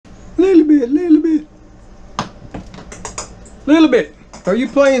little bit. Little bit. Are you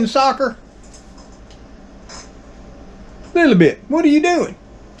playing soccer? Little bit. What are you doing?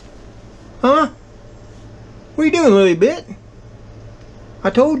 Huh? What are you doing, little bit? I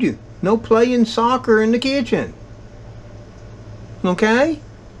told you, no playing soccer in the kitchen. Okay?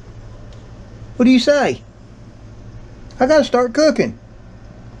 What do you say? I gotta start cooking.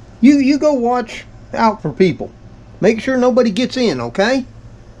 You go watch out for people. Make sure nobody gets in, okay?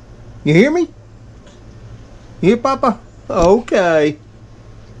 You hear me? You hear, Papa? Okay.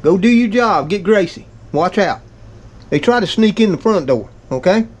 Go do your job. Get Gracie. Watch out. They try to sneak in the front door,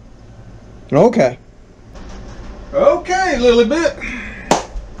 okay? Okay. Okay, little bit.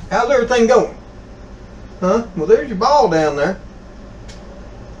 How's everything going? Huh? Well, there's your ball down there.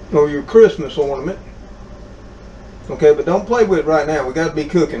 Or your Christmas ornament. Okay, but don't play with it right now. We got to be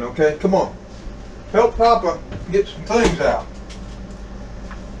cooking, okay? Come on. Help Papa get some things out.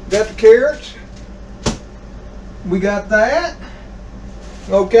 Got the carrots. We got that.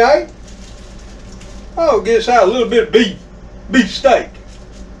 Okay. Oh, get us out a little bit of beef steak.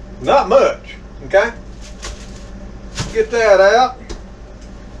 Not much, okay? Get that out.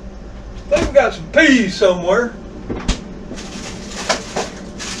 I think we got some peas somewhere.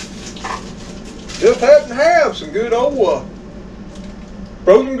 Just happen to have some good old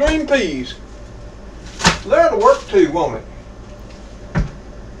frozen green peas. That'll work too, won't it?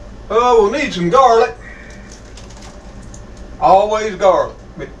 Oh, we'll need some garlic. Always garlic.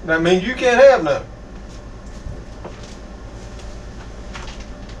 But that means you can't have none.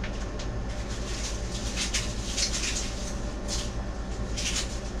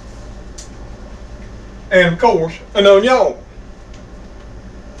 And of course, an onion.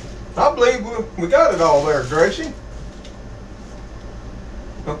 I believe we got it all there, Gracie.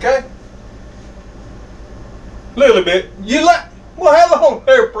 Okay? Little bit. Well, hello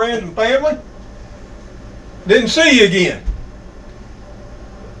there, friends and family. Didn't see you again.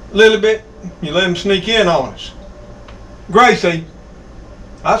 Little bit. You let them sneak in on us. Gracie,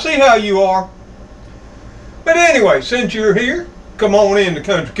 I see how you are. But anyway, since you're here, come on in the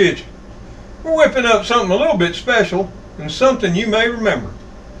country kitchen. We're whipping up something a little bit special and something you may remember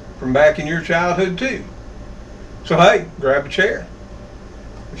from back in your childhood too. So hey, grab a chair.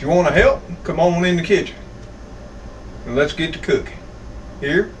 If you want to help, come on in the kitchen. And let's get to cooking.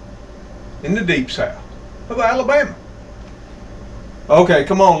 Here in the deep south of Alabama. Okay,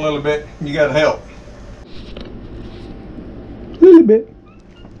 come on a little bit. You got to help. Little bit.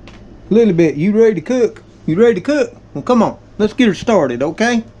 Little bit. You ready to cook? You ready to cook? Well, come on. Let's get her started,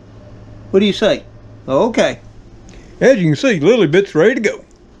 okay? What do you say? Okay. As you can see, Lily Bit's ready to go.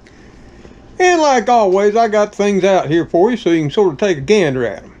 And like always, I got things out here for you so you can sort of take a gander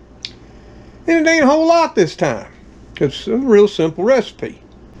at them. And it ain't a whole lot this time. It's a real simple recipe.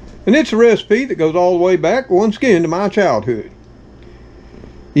 And it's a recipe that goes all the way back, once again, to my childhood.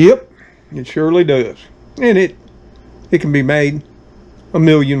 Yep, it surely does. And it can be made a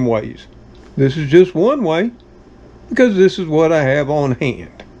million ways. This is just one way, because this is what I have on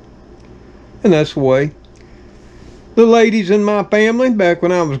hand. And that's the way the ladies in my family, back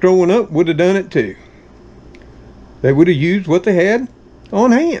when I was growing up, would have done it too. They would have used what they had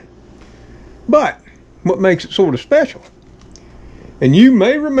on hand. But what makes it sort of special, and you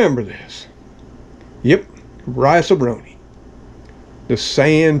may remember this, yep, Rice A Roni, the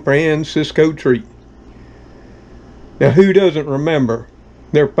San Francisco treat. Now, who doesn't remember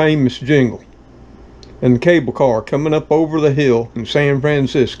their famous jingle and the cable car coming up over the hill in San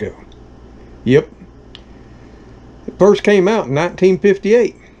Francisco? Yep. It first came out in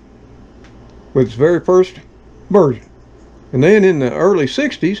 1958 with its very first version. And then in the early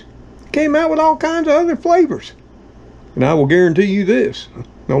 60s, it came out with all kinds of other flavors. And I will guarantee you this,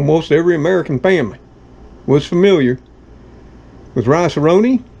 almost every American family was familiar with Rice A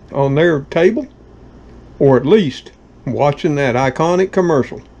Roni on their table, or at least watching that iconic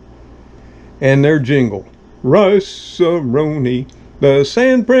commercial and their jingle, Rice A Roni, the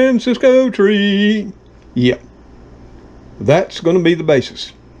San Francisco treat. Yep, that's going to be the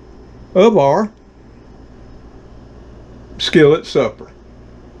basis of our Skillet Supper.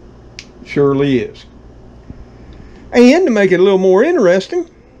 Surely is. And to make it a little more interesting,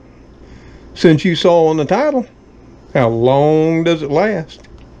 since you saw on the title, how long does it last?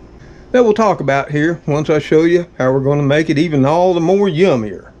 That we'll talk about here once I show you how we're going to make it even all the more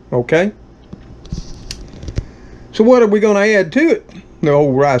yummier, okay? So what are we going to add to it? The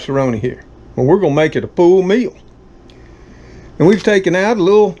old Rice A Roni here. Well, we're going to make it a full meal. And we've taken out a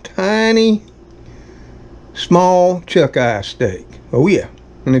little tiny, small chuck eye steak. Oh yeah.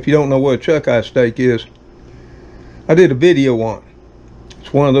 And if you don't know what a chuck eye steak is, I did a video on it. It's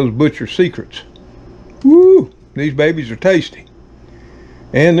It's one of those butcher secrets. Woo! These babies are tasty.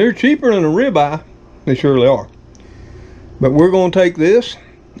 And they're cheaper than a ribeye. They surely are. But we're going to take this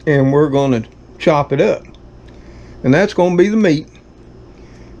and we're going to chop it up. And that's going to be the meat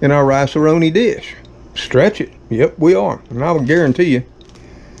in our Rice A Roni dish. Stretch it. Yep, we are. And I will guarantee you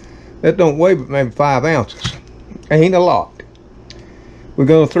that don't weigh but maybe 5 ounces. Ain't a lot. We're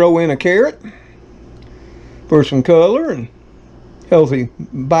going to throw in a carrot for some color and healthy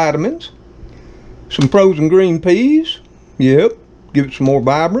vitamins. Some frozen green peas. Yep, give it some more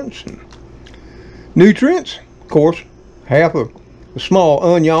vibrance and nutrients. Of course, half a small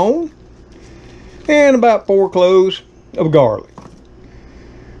onion and about 4 cloves of garlic.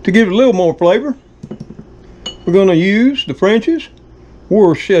 To give it a little more flavor, we're going to use the French's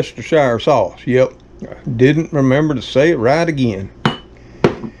Worcestershire sauce. Yep, I didn't remember to say it right again.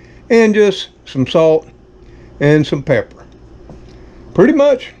 And just some salt and some pepper. Pretty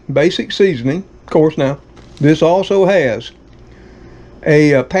much basic seasoning. Of course, now this also has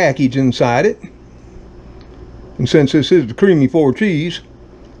a package inside it, and since this is the creamy 4 cheese,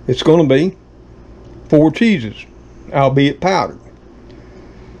 it's going to be 4 cheeses, albeit powdered.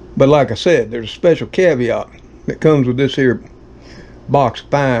 But like I said, there's a special caveat that comes with this here box of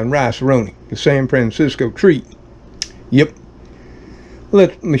fine Rice A Roni, the San Francisco treat. Yep.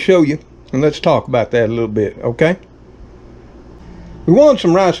 Let me show you, and let's talk about that a little bit, okay? We want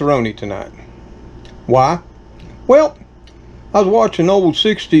some Rice A Roni tonight. Why? Well, I was watching an old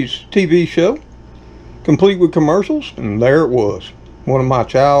 60s TV show, complete with commercials, and there it was, one of my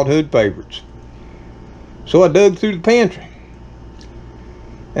childhood favorites. So I dug through the pantry,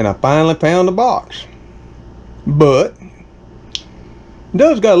 and I finally found the box. But it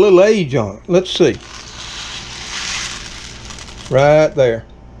does got a little age on it. Let's see. Right there.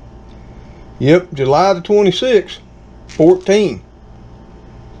 Yep, July the 26th, 14.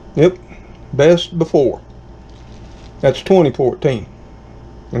 Yep, best before. That's 2014.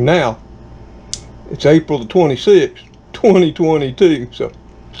 And now, it's April the 26th, 2022. So,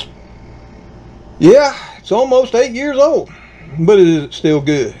 yeah, it's almost 8 years old. But it is still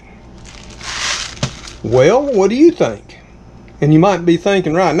good. Well, what do you think? And you might be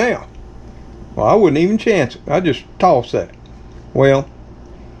thinking right now, well, I wouldn't even chance it. I'd just toss that. Well,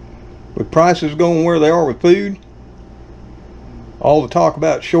 with prices going where they are with food, all the talk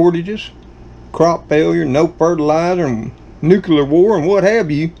about shortages, crop failure, no fertilizer, and nuclear war, and what have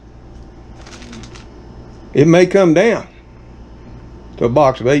you, it may come down to a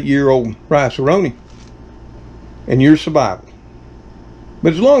box of 8-year-old Rice A Roni and your survival.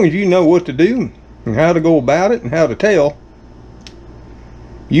 But as long as you know what to do and how to go about it and how to tell,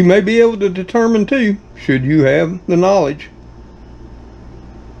 you may be able to determine too, should you have the knowledge,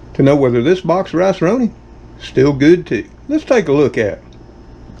 to know whether this box of Rice A Roni is still good too. Let's take a look at it.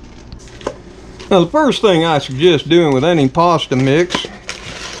 Now, the first thing I suggest doing with any pasta mix,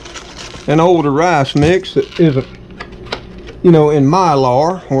 an older rice mix that isn't, you know, in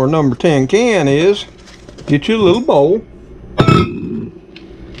Mylar or number 10 can, is get you a little bowl,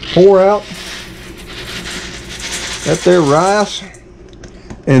 pour out that there rice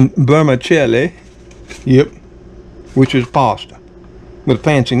and vermicelli, yep, which is pasta with a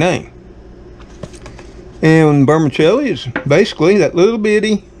fancy name. And vermicelli is basically that little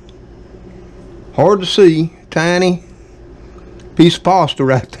bitty, hard to see, tiny piece of pasta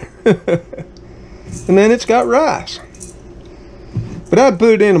right there. And then it's got rice. But I'd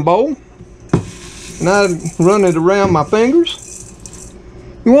put it in a bowl and I'd run it around my fingers.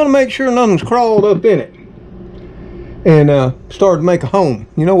 You want to make sure nothing's crawled up in it and start to make a home.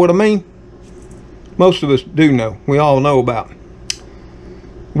 You know what I mean? Most of us do know. We all know about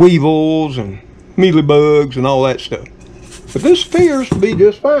weevils and mealybugs and all that stuff. But this appears to be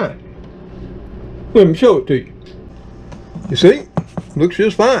just fine. Let me show it to you. You see? Looks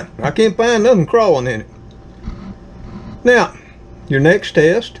just fine. I can't find nothing crawling in it. Now, your next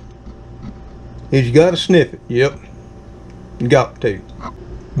test is you got to sniff it. Yep. You got to.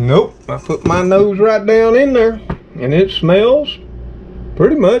 Nope. I put my nose right down in there and it smells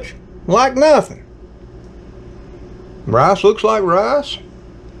pretty much like nothing. Rice looks like rice.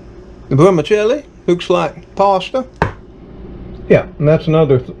 The vermicelli looks like pasta. Yeah, and that's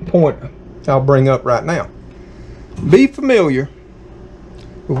another point I'll bring up right now. Be familiar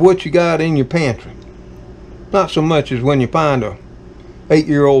with what you got in your pantry. Not so much as when you find a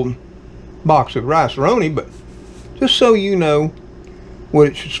 8-year-old box of Rice A Roni, but just so you know what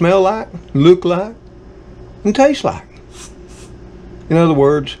it should smell like, look like, and taste like. In other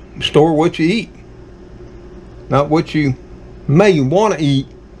words, store what you eat, not what you may want to eat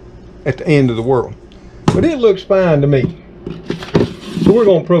at the end of the world. But it looks fine to me. So we're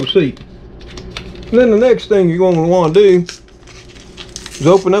going to proceed. And then the next thing you're going to want to do is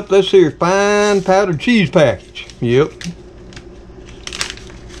open up this here fine powdered cheese package. Yep.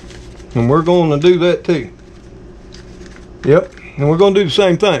 And we're going to do that too. Yep. And we're going to do the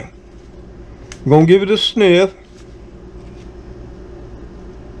same thing. We're going to give it a sniff.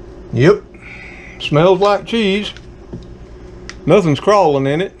 Yep. Smells like cheese. Nothing's crawling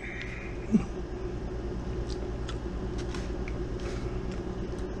in it.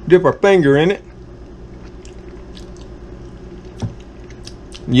 Dip our finger in it.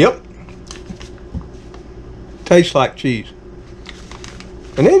 Yep. Tastes like cheese.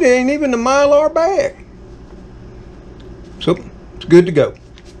 And it ain't even the Mylar bag. So it's good to go.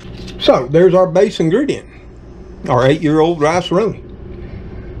 So there's our base ingredient. Our 8-year-old Rice A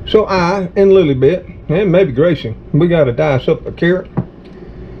Roni. So I and Lilybet, and maybe Gracie, we got to dice up a carrot,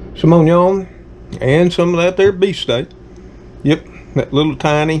 some onion, and some of that there beef steak. Yep, that little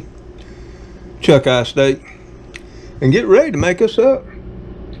tiny chuck eye steak. And get ready to make us up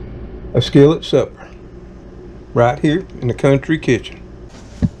a skillet supper. Right here in the country kitchen.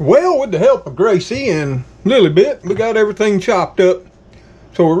 Well, with the help of Gracie and Lilybet, we got everything chopped up.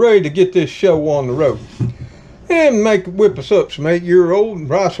 So we're ready to get this show on the road. And whip us up some 8-year-old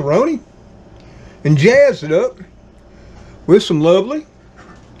Rice A Roni. And jazz it up with some lovely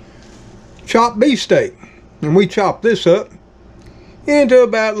chopped beef steak. And we chop this up into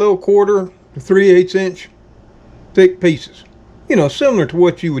about a little 1/4 to 3/8 inch thick pieces. You know, similar to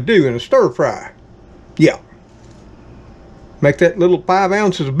what you would do in a stir fry. Yeah. Make that little 5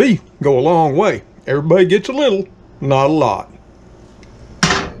 ounces of beef go a long way. Everybody gets a little, not a lot.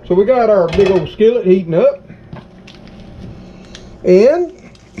 So we got our big old skillet heating up. And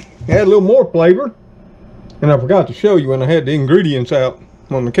add a little more flavor. And I forgot to show you when I had the ingredients out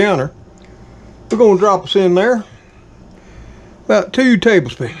on the counter. We're going to drop us in there about 2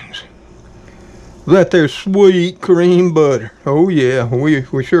 tablespoons of that there sweet cream butter. Oh yeah,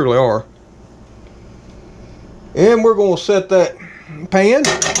 we surely are. And we're going to set that pan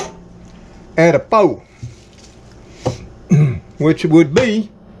at a 4, which would be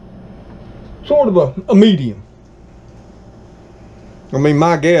sort of a medium. I mean,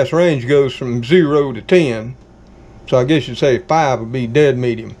 my gas range goes from 0 to 10, so I guess you'd say 5 would be dead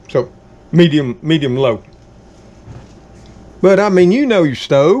medium. So medium low. But I mean, you know your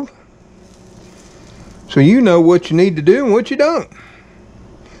stove, so you know what you need to do and what you don't.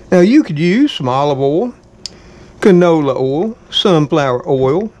 Now you could use some olive oil, canola oil, sunflower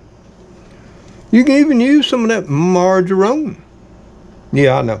oil. You can even use some of that margarine.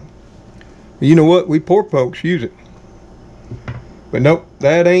 Yeah, I know. You know what? We poor folks use it. But nope,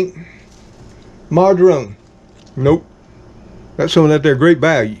 that ain't margarine. Nope. That's some of that there great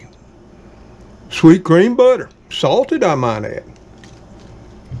value. Sweet cream butter. Salted, I might add.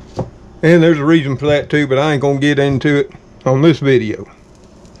 And there's a reason for that too, but I ain't going to get into it on this video.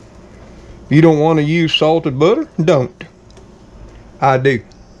 If you don't want to use salted butter, don't. I do.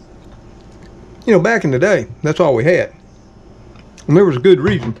 You know, back in the day, that's all we had. And there was a good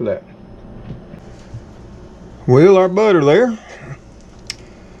reason for that. Well, our butter there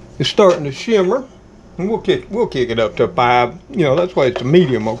is starting to shimmer. And we'll kick it up to 5. You know, that's why it's a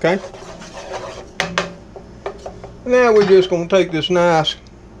medium, okay? Now we're just going to take this nice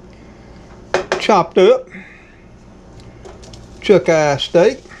chopped up chuck eye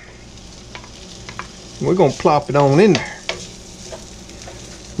steak. We're going to plop it on in there.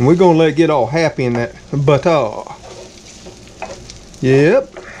 And we're going to let it get all happy in that butter.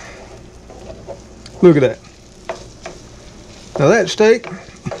 Yep. Look at that. Now that steak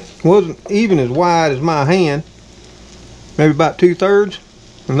wasn't even as wide as my hand. Maybe about 2/3.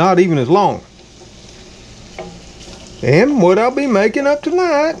 And not even as long. And what I'll be making up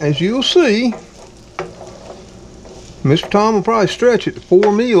tonight, as you'll see, Mr. Tom will probably stretch it to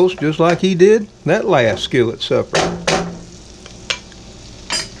 4 meals just like he did that last skillet supper.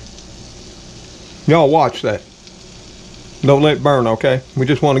 Y'all watch that. Don't let it burn, okay? We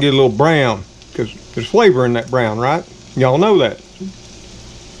just want to get a little brown because there's flavor in that brown, right? Y'all know that.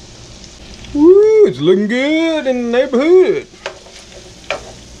 Woo, it's looking good in the neighborhood.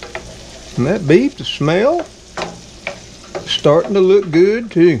 And that beef, the smell, starting to look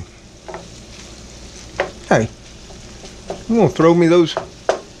good too. Hey, I'm gonna throw me those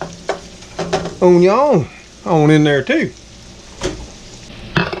onion on in there too.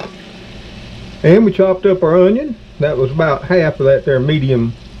 And we chopped up our onion. That was about half of that there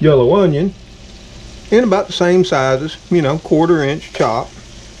medium yellow onion. And about the same sizes, you know, 1/4 inch chop.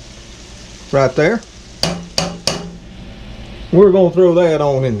 Right there. We're gonna throw that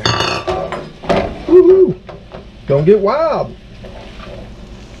on in there. Woohoo! Don't get wild.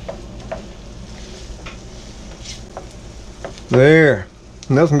 There.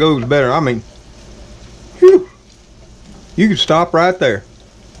 Nothing goes better. I mean, whew. You could stop right there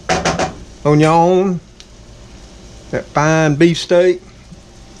on your own. That fine beef steak.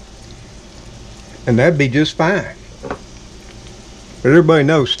 And that'd be just fine. But everybody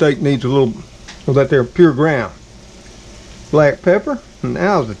knows steak needs a little of that there pure ground black pepper. And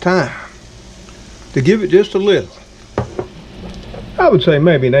now's the time to give it just a little. I would say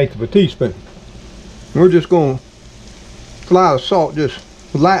maybe 1/8 of a teaspoon. We're just going to fly the salt just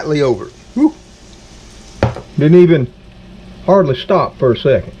lightly over it. Woo. Didn't even hardly stop for a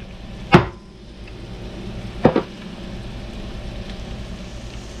second.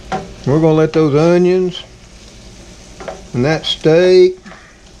 We're going to let those onions and that steak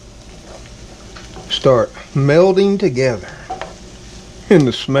start melding together. And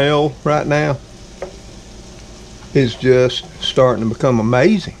the smell right now is just starting to become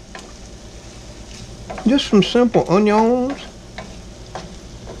amazing. Just some simple onions,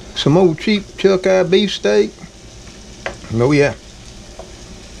 some old cheap chuck-eye beef steak. Oh yeah,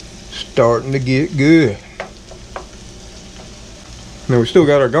 starting to get good. Now we still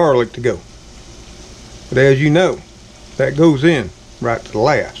got our garlic to go. But as you know, that goes in right to the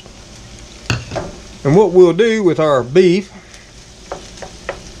last. And what we'll do with our beef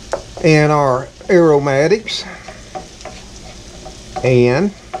and our aromatics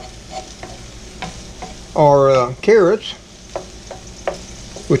and our carrots,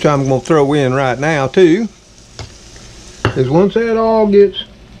 which I'm going to throw in right now too, is once that all gets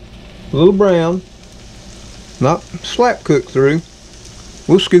a little brown, not slap cooked through,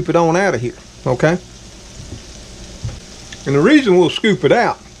 we'll scoop it on out of here, okay? And the reason we'll scoop it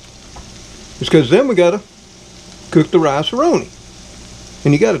out is because then we got to cook the Rice A Roni.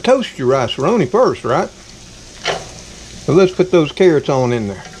 And you got to toast your Rice A Roni first, right? So let's put those carrots on in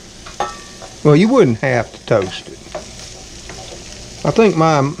there. Well, you wouldn't have to toast it. I think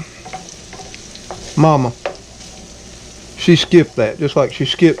my mama, she skipped that, just like she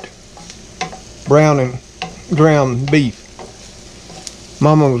skipped browning ground beef.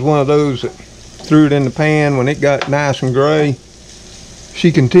 Mama was one of those that threw it in the pan when it got nice and gray.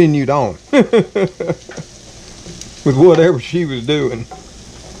 She continued on with whatever she was doing.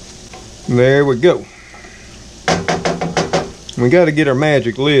 And there we go. We got to get our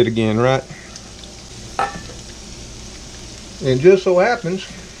magic lid again, right? And just so happens,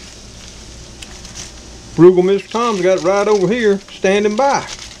 frugal Mr. Tom's got it right over here, standing by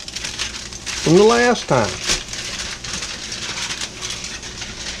from the last time.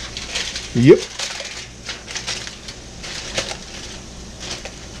 Yep.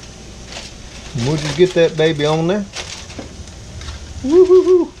 And we'll just get that baby on there.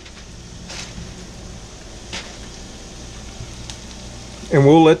 Woo-hoo-hoo. And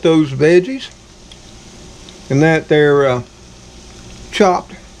we'll let those veggies and that there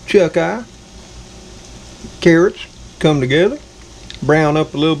chopped chuck-eye carrots come together, brown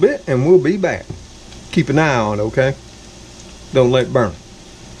up a little bit, and we'll be back. Keep an eye on it, okay? Don't let it burn.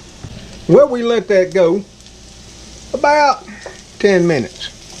 Well, we let that go about 10 minutes.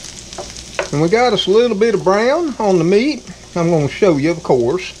 And we got us a little bit of brown on the meat. I'm going to show you, of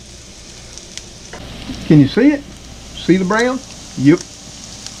course. Can you see it? See the brown? Yep.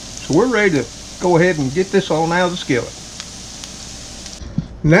 So we're ready to go ahead and get this on out of the skillet.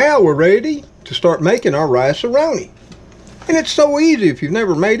 Now we're ready to start making our Rice A Roni. And it's so easy if you've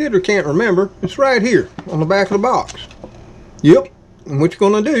never made it or can't remember. It's right here on the back of the box. Yep. And what you're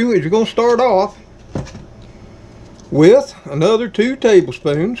going to do is you're going to start off with another 2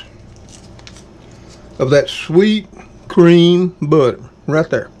 tablespoons of that sweet cream butter right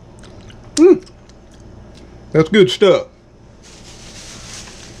there. That's good stuff.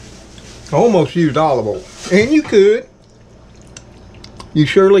 I almost used olive oil, and you could. You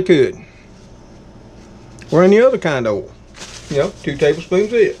surely could. Or any other kind of oil. You know, 2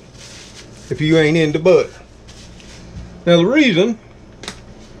 tablespoons is it, if you ain't into butter. Now the reason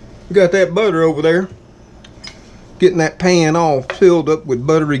we got that butter over there, getting that pan all filled up with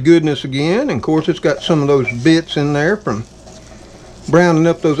buttery goodness again, and of course it's got some of those bits in there from browning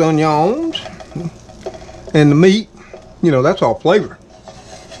up those onions and the meat. You know, that's all flavor.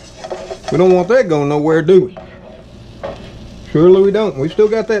 We don't want that going nowhere, do we? Surely we don't. We still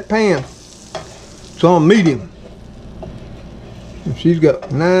got that pan. It's on medium. And she's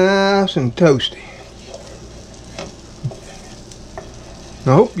got nice and toasty.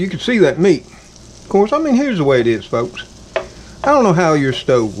 I hope you can see that meat. Of course, I mean, here's the way it is, folks. I don't know how your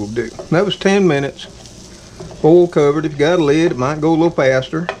stove will do. That was 10 minutes. Foil covered. If you got a lid, it might go a little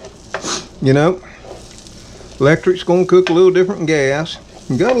faster. You know, electric's going to cook a little different than gas.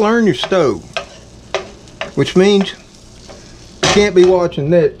 You got to learn your stove. Which means can't be watching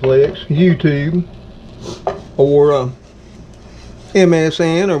Netflix, YouTube, or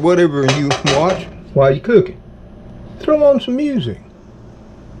MSN or whatever you watch while you're cooking. Throw on some music.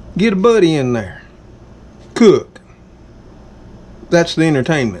 Get a buddy in there. Cook. That's the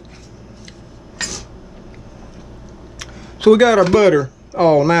entertainment. So we got our butter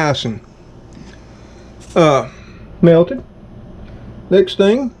all nice and melted. Next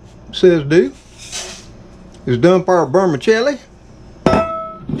thing it says do is dump our vermicelli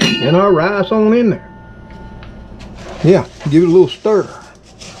and our rice on in there. Yeah, give it a little stir.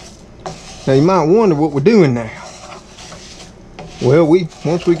 Now you might wonder what we're doing now. Well,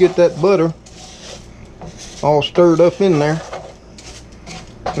 once we get that butter all stirred up in there,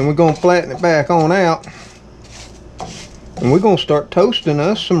 and we're gonna flatten it back on out, and we're gonna start toasting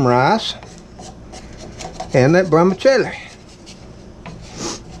us some rice and that vermicelli.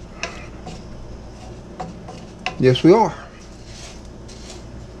 Yes, we are.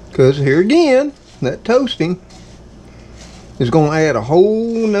 Because here again, that toasting is gonna add a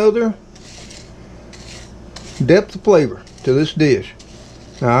whole nother depth of flavor to this dish.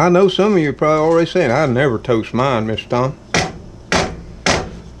 Now I know some of you are probably already saying, I never toast mine, Mr. Tom.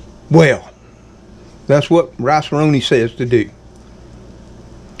 Well, that's what Rice A Roni says to do.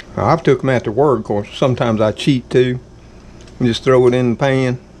 Now, I've took them at their word, of course. Sometimes I cheat too and just throw it in the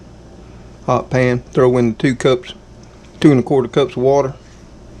pan, hot pan, throw in the 2 1/4 cups of water,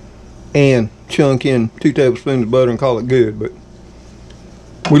 and chunk in 2 tablespoons of butter and call it good. But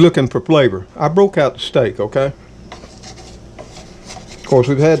we're looking for flavor. I broke out the steak, okay? Of course,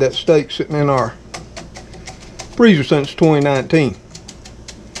 we've had that steak sitting in our freezer since 2019.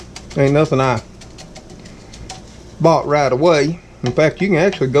 Ain't nothing I bought right away. In fact, you can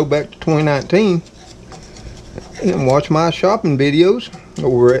actually go back to 2019 and watch my shopping videos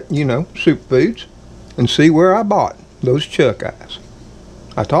over at, Superfoods, and see where I bought those chuck eyes.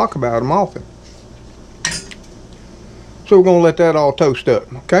 I talk about them often. So we're going to let that all toast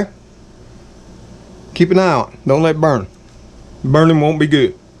up, okay? Keep an eye on it. Don't let it burn. Burning won't be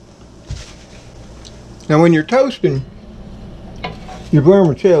good. Now when you're toasting your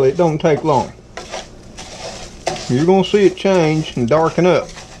vermicelli, it don't take long. You're going to see it change and darken up,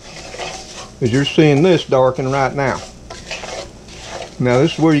 as you're seeing this darken right now. Now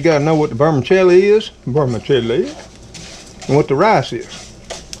this is where you got to know what the vermicelli is, and what the rice is.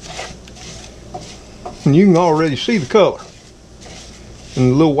 And you can already see the color in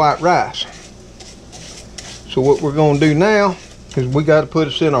the little white rice. So what we're going to do now is we got to put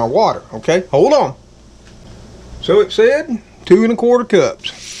this in our water, okay? Hold on. So it said 2 1/4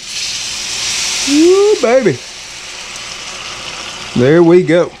 cups. Woo, baby. There we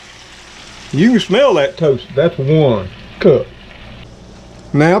go. You can smell that toast. That's 1 cup.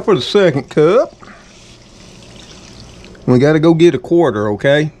 Now for the 2nd cup. We got to go get 1/4,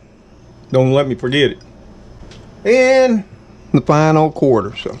 okay? Don't let me forget it. And the final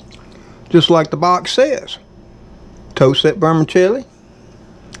 1/4. So just like the box says, toast that vermicelli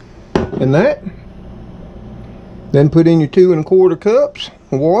and that. Then put in your 2 1/4 cups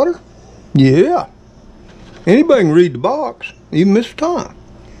of water. Yeah. Anybody can read the box, even Mr. Tom.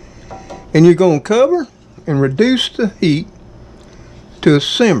 And you're going to cover and reduce the heat to a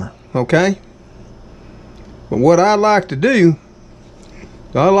simmer, okay? But what I like to do,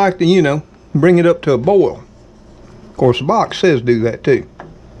 I like to, bring it up to a boil. Of course, the box says do that too.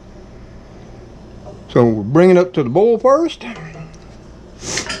 So we'll bring it up to the boil first,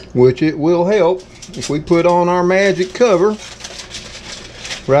 which it will help if we put on our magic cover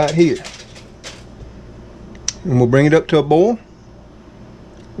right here. And we'll bring it up to a boil,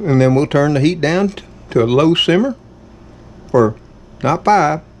 and then we'll turn the heat down to a low simmer for not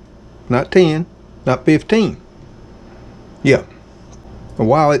 5, not 10, not 15. Yeah. And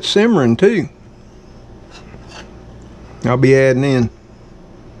while it's simmering too, I'll be adding in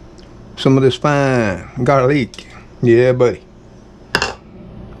some of this fine garlic. Yeah, buddy.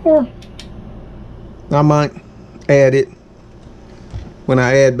 Or I might add it when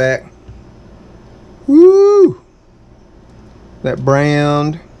I add back, woo, that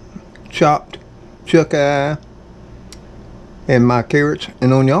browned, chopped chuck eye and my carrots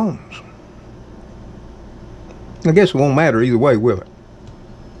and onions. I guess it won't matter either way, will it?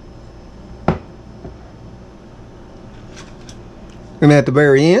 And at the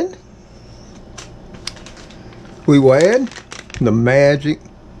very end, we will add the magic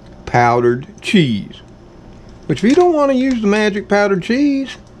powdered cheese. But if you don't want to use the magic powdered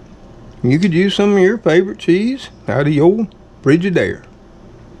cheese, you could use some of your favorite cheese out of your Frigidaire.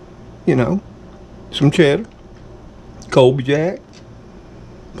 Some cheddar, Colby Jack,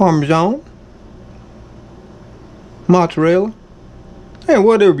 Parmesan, mozzarella, and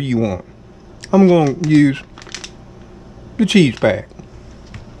whatever you want. I'm going to use the cheese pack.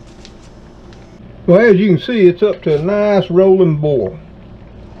 Well, as you can see, it's up to a nice rolling boil.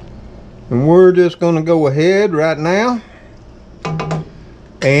 And we're just going to go ahead right now.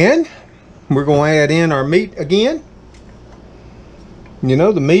 And we're going to add in our meat again. You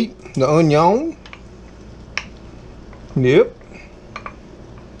know, the meat, the onion. Yep.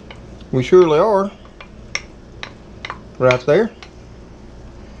 We surely are. Right there.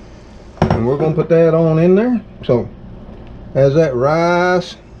 And we're going to put that on in there. So, as that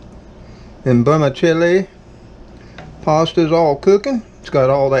rice and vermicelli pasta is all cooking, it's got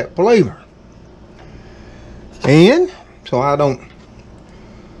all that flavor. And so I don't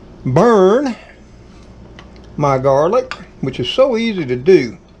burn my garlic, which is so easy to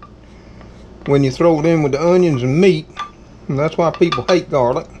do when you throw it in with the onions and meat, and that's why people hate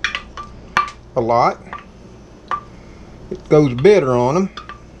garlic a lot. It goes bitter on them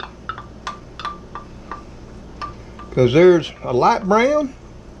because there's a light brown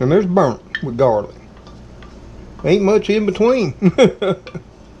and there's burnt with garlic. Ain't much in between. And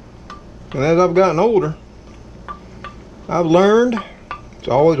as I've gotten older, I've learned it's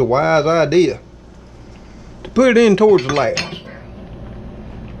always a wise idea to put it in towards the last,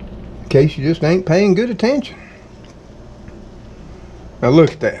 in case you just ain't paying good attention. Now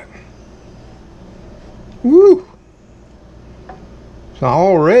look at that. Woo! It's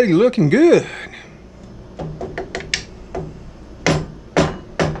already looking good.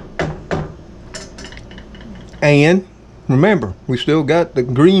 And remember, we still got the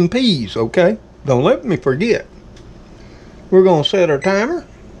green peas, okay? Don't let me forget. We're going to set our timer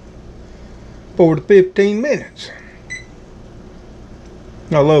for the 15 minutes.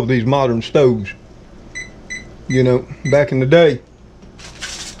 I love these modern stoves. You know, back in the day,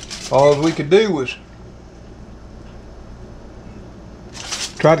 all we could do was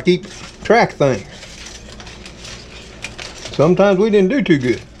try to keep track of things. Sometimes we didn't do too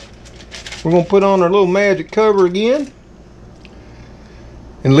good. We're going to put on our little magic cover again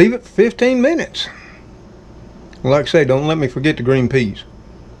and leave it for 15 minutes. Like I say, don't let me forget the green peas,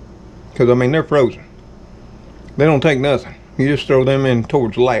 because I mean, they're frozen. They don't take nothing. You just throw them in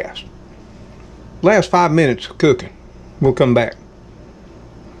towards the last 5 minutes of cooking. We'll come back.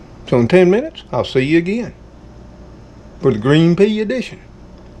 So in 10 minutes, I'll see you again for the green pea edition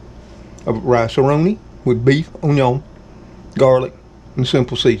of Rice A Roni with beef, onion, garlic, and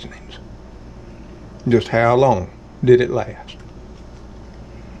simple seasonings. Just how long did it last?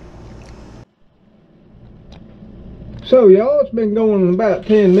 So y'all, it's been going in about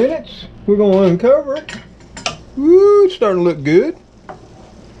 10 minutes. We're going to uncover it. Woo, it's starting to look good.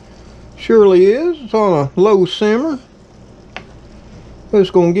 Surely is. It's on a low simmer.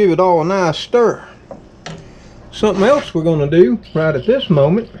 Just going to give it all a nice stir. Something else we're going to do right at this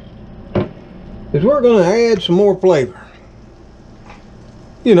moment is we're going to add some more flavor.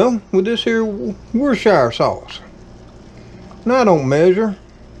 You know, with this here Worcestershire sauce. Now I don't measure.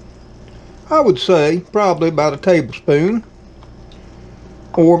 I would say probably about a tablespoon,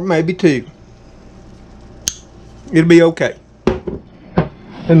 or maybe 2. It'll be okay.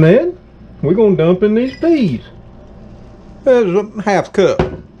 And then we're going to dump in these peas. There's a ½ cup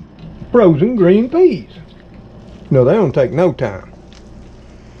frozen green peas. No, they don't take no time.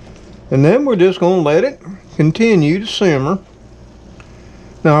 And then we're just going to let it continue to simmer.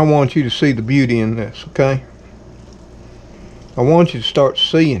 Now I want you to see the beauty in this, okay? I want you to start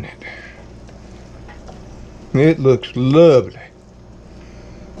seeing it. It looks lovely.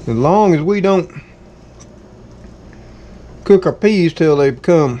 As long as we don't cook our peas till they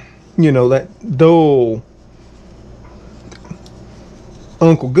become, you know, that dull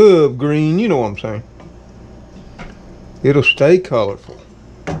Uncle Gov green, you know what I'm saying. It'll stay colorful.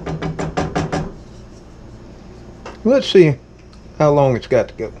 Let's see how long it's got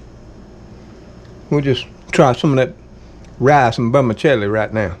to go. We'll just try some of that rice and vermicelli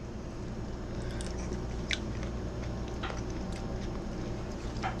right now.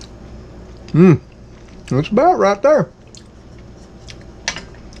 It's about right there.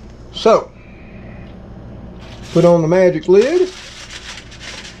 So, put on the magic lid.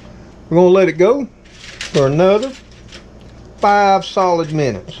 We're going to let it go for another 5 solid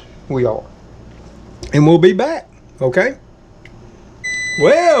minutes. We are. And we'll be back, okay?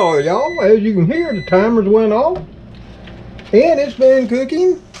 Well, y'all, as you can hear, the timers went off. And it's been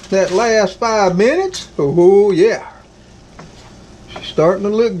cooking that last 5 minutes. Oh, yeah. She's starting to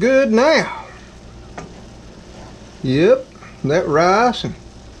look good now. Yep, that rice and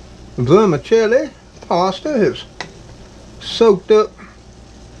vermicelli pasta has soaked up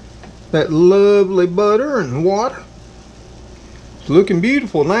that lovely butter and water. It's looking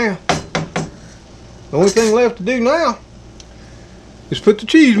beautiful now. The only thing left to do now is put the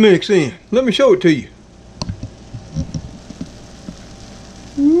cheese mix in. Let me show it to you.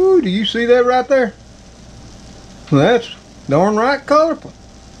 Ooh, do you see that right there? That's darn right colorful.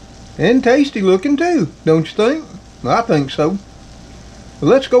 And tasty looking too, don't you think? I think so. But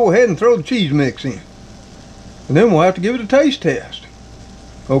let's go ahead and throw the cheese mix in. And then we'll have to give it a taste test.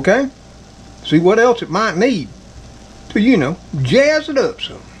 Okay? See what else it might need to, you know, jazz it up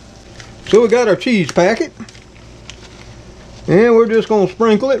some. So we got our cheese packet. And we're just going to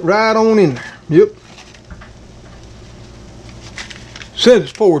sprinkle it right on in there. Yep. Said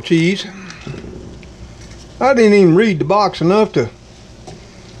it's 4 cheese. I didn't even read the box enough to,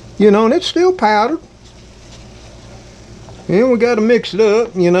 you know, and it's still powdered. And we got to mix it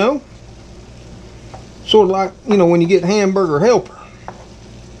up, you know. Sort of like, you know, when you get hamburger helper.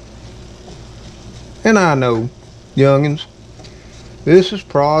 And I know, youngins, this is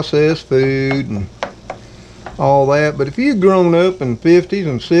processed food and all that. But if you've grown up in the 50s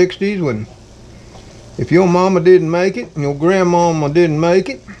and 60s when, if your mama didn't make it and your grandmama didn't make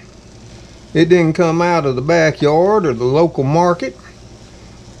it, it didn't come out of the backyard or the local market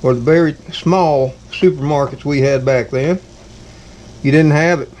or the very small supermarkets we had back then, you didn't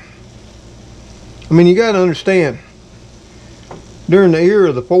have it. I mean, you got to understand, during the era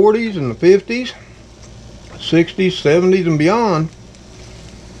of the 40s and the 50s, 60s, 70s, and beyond,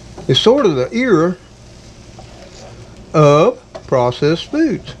 is sort of the era of processed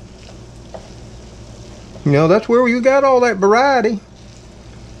foods. You know, that's where you got all that variety.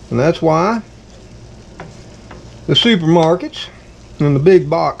 And that's why the supermarkets and the big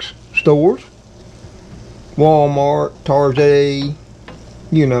box stores, Walmart, Target,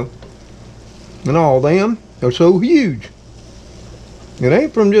 you know, and all them are so huge. It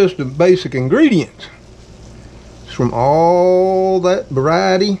ain't from just the basic ingredients. It's from all that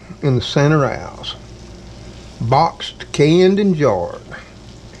variety in the center aisles. Boxed, canned, and jarred.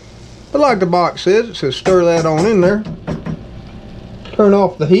 But like the box says, it says stir that on in there. Turn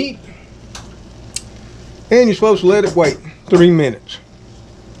off the heat. And you're supposed to let it wait 3 minutes.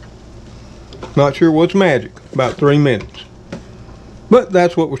 Not sure what's magic about 3 minutes. But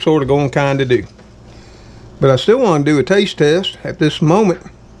that's what we're sort of going to kind of do. But I still want to do a taste test at this moment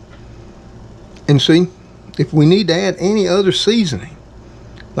and see if we need to add any other seasoning,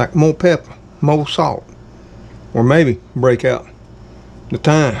 like more pepper, more salt, or maybe break out the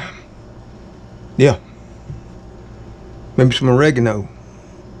thyme. Yeah. Maybe some oregano,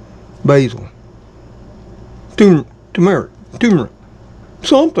 basil, turmeric,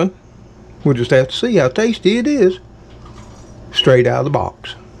 something. We'll just have to see how tasty it is straight out of the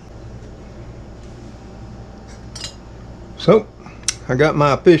box. So, I got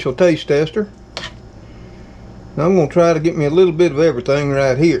my official taste tester. Now I'm going to try to get me a little bit of everything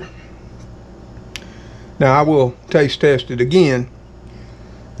right here. Now I will taste test it again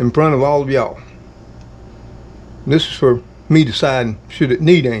in front of all of y'all. This is for me deciding should it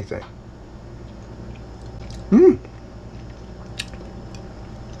need anything. Well,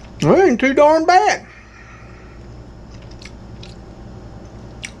 it ain't too darn bad.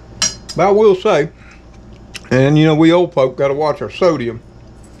 But I will say, and you know, we old folk got to watch our sodium,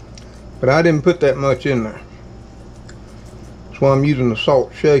 but I didn't put that much in there. That's why I'm using the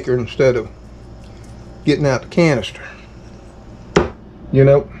salt shaker instead of getting out the canister. You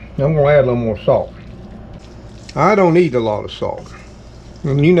know, I'm going to add a little more salt. I don't eat a lot of salt.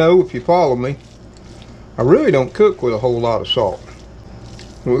 And you know, if you follow me, I really don't cook with a whole lot of salt.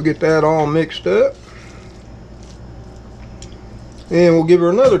 We'll get that all mixed up. And we'll give her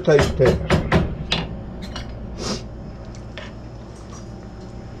another taste test.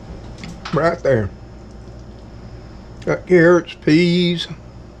 Right there. Got carrots, peas,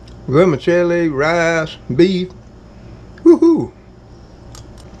 vermicelli, rice, beef. Woohoo!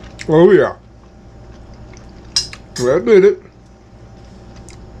 Oh yeah. That did it.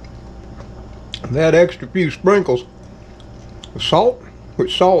 That extra few sprinkles of salt,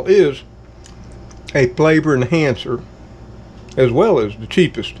 which salt is a flavor enhancer as well as the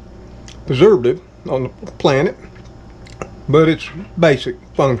cheapest preservative on the planet, but its basic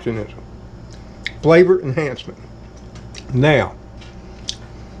function is flavor enhancement. Now,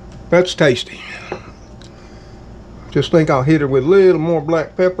 that's tasty. Just think I'll hit her with a little more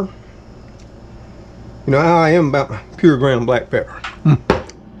black pepper. You know how I am about my pure ground black pepper. And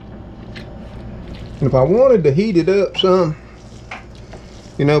if I wanted to heat it up some,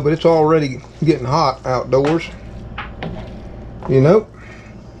 you know, but it's already getting hot outdoors, you know,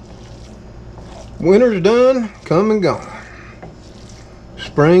 winter's done, come and gone.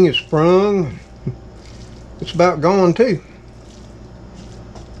 Spring is sprung. It's about gone too.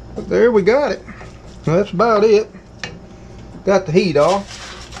 But there we got it. That's about it. Got the heat off.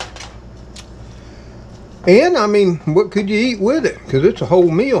 And I mean, what could you eat with it? Because it's a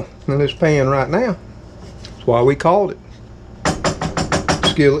whole meal in this pan right now. That's why we called it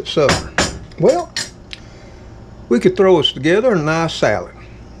Skillet Supper. Well, we could throw us together a nice salad.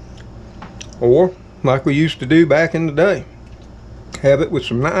 Or, like we used to do back in the day, have it with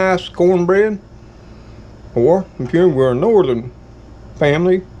some nice cornbread. Or, if you were a northern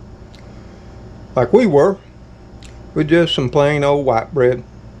family, like we were, with just some plain old white bread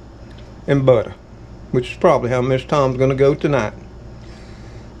and butter, which is probably how Mr. Tom's going to go tonight.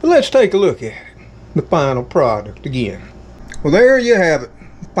 But let's take a look at it, the final product again. Well, there you have it,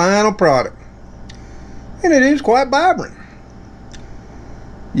 the final product. And it is quite vibrant.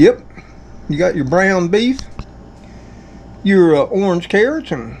 Yep, you got your brown beef, your orange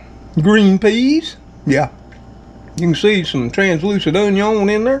carrots and green peas. Yeah, you can see some translucent onion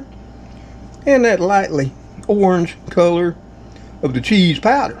in there. And that lightly orange color of the cheese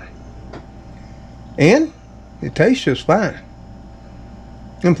powder. And it tastes just fine.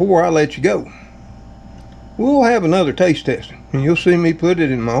 And before I let you go, we'll have another taste test, and you'll see me put it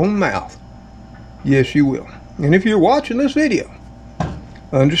in my own mouth. Yes, you will. And if you're watching this video,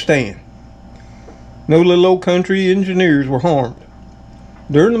 understand, no little old country engineers were harmed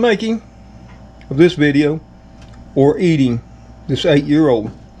during the making of this video or eating this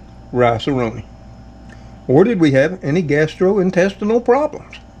 8-year-old Rice A Roni. Or did we have any gastrointestinal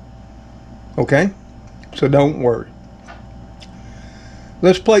problems? Okay? So don't worry.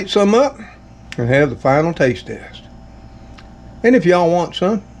 Let's plate some up and have the final taste test. And if y'all want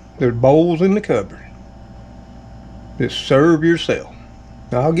some, there's bowls in the cupboard. Just serve yourself.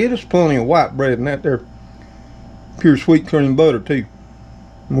 Now, I'll get us plenty of white bread and that there pure sweet cream butter too.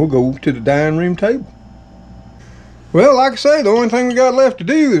 And we'll go to the dining room table. Well, like I say, the only thing we got left to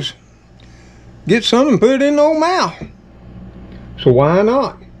do is get some and put it in the old mouth. So why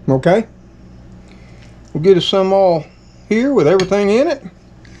not? Okay? We'll get us some all here with everything in it.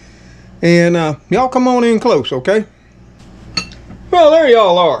 And y'all come on in close, okay? Well, there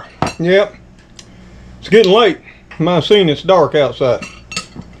y'all are. Yep. It's getting late. You might have seen it's dark outside.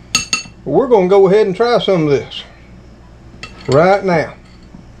 But we're going to go ahead and try some of this right now.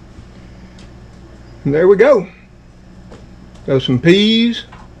 And there we go. Got some peas,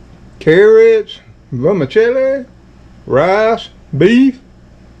 carrots, vermicelli, rice, beef.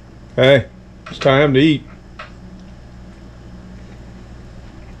 Hey, it's time to eat.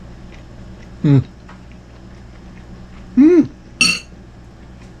 Mmm. Mmm.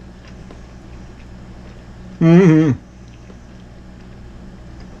 Mmm.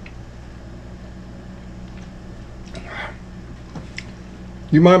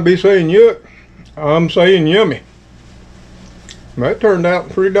 You might be saying yuck. I'm saying yummy. That turned out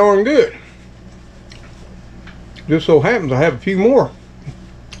pretty darn good. Just so happens I have a few more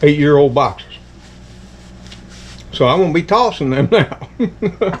 8-year-old boxes. So I'm going to be tossing them now.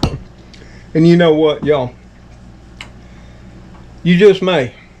 And you know what, y'all? You just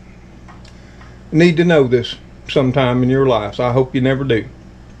may need to know this sometime in your lives. I hope you never do.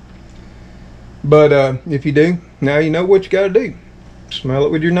 But if you do, now you know what you got to do. Smell it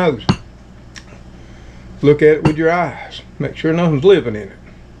with your nose. Look at it with your eyes. Make sure nothing's living in it.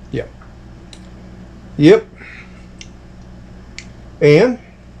 Yep. Yep. And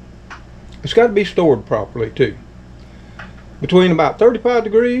it's got to be stored properly too. Between about 35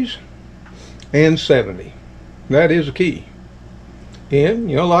 degrees and 70. That is a key. And,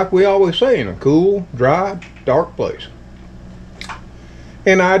 you know, like we always say, in a cool, dry, dark place.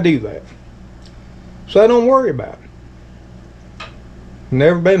 And I do that. So don't worry about it.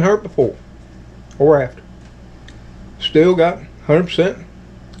 Never been hurt before or after. Still got 100%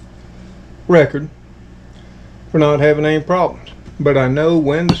 record for not having any problems. But I know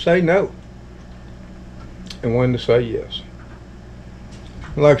when to say no and when to say yes.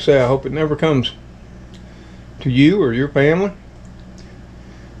 Like I say, I hope it never comes to you or your family,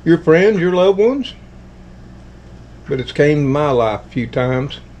 your friends, your loved ones. But it's came to my life a few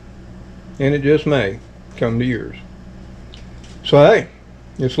times, and it just may come to yours. So hey,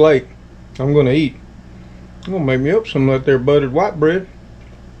 it's late. I'm going to eat. I'm going to make me up some of that there buttered white bread.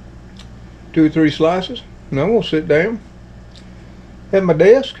 2 or 3 slices. And I'm going to sit down at my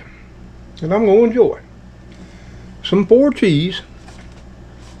desk, and I'm going to enjoy some 4 cheese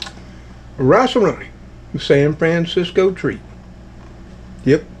Rice A Roni, the San Francisco treat.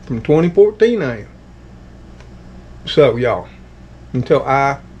 Yep, from 2014 I am. So y'all, until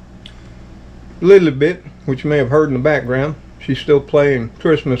a little bit, which you may have heard in the background, she's still playing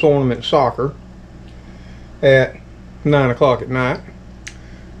Christmas ornament soccer at 9 o'clock at night.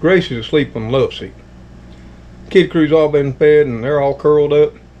 Grace is asleep on the love seat. Kid crew's all been fed and they're all curled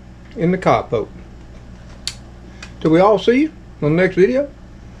up in the cockpit. Till we all see you on the next video,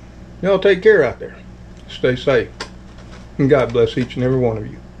 y'all take care out there. Stay safe. And God bless each and every one of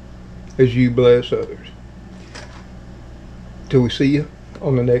you as you bless others. Till we see you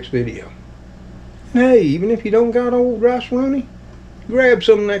on the next video. And hey, even if you don't got old Rice A Roni, grab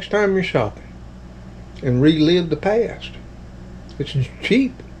some next time you're shopping and relive the past. It's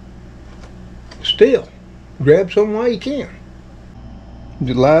cheap. Still, grab some while you can.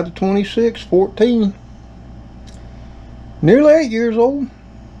 July the 26th, 14. Nearly 8 years old.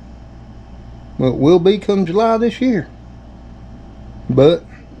 Well, it will be come July this year. But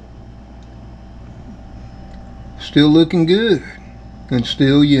still looking good and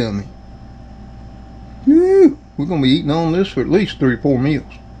still yummy. Woo, we're going to be eating on this for at least 3 or 4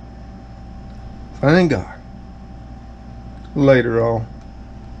 meals. Thank God. Later, all.